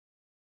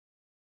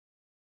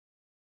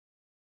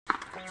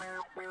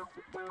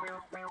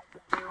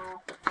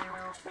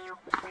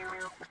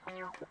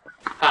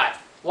Hi,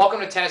 welcome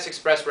to Tennis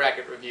Express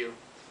Racket Review.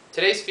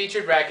 Today's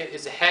featured racket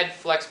is the Head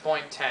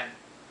Flexpoint 10.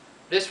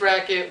 This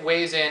racket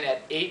weighs in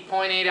at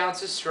 8.8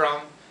 ounces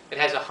strung. It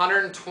has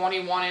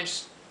 121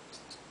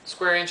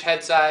 square inch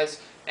head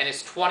size and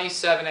is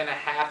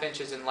 27.5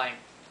 inches in length.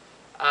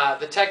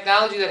 The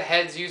technology that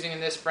Head's using in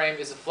this frame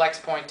is the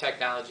Flexpoint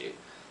technology.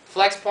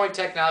 Flexpoint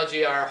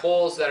technology are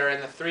holes that are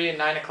in the 3 and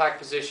 9 o'clock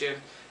position,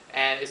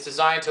 and it's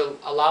designed to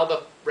allow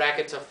the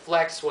racket to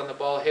flex when the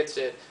ball hits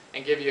it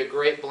and give you a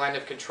great blend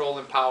of control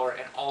and power,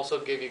 and also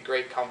give you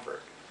great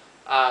comfort.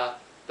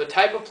 The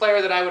type of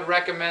player that I would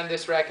recommend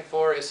this racket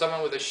for is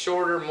someone with a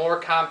shorter, more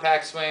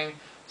compact swing,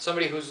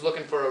 somebody who's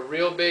looking for a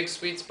real big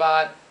sweet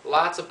spot,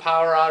 lots of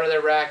power out of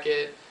their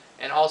racket,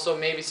 and also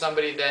maybe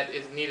somebody that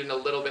is needing a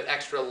little bit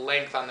extra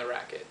length on the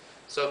racket.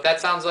 So if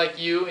that sounds like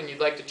you and you'd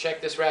like to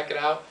check this racket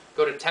out,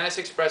 go to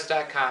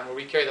tennisexpress.com, where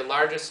we carry the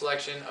largest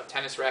selection of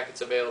tennis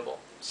rackets available.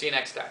 See you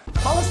next time.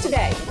 Call us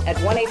today at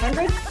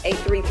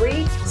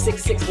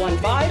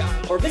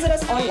 1-800-833-6615 or visit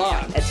us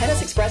online at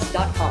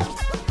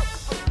tennisexpress.com.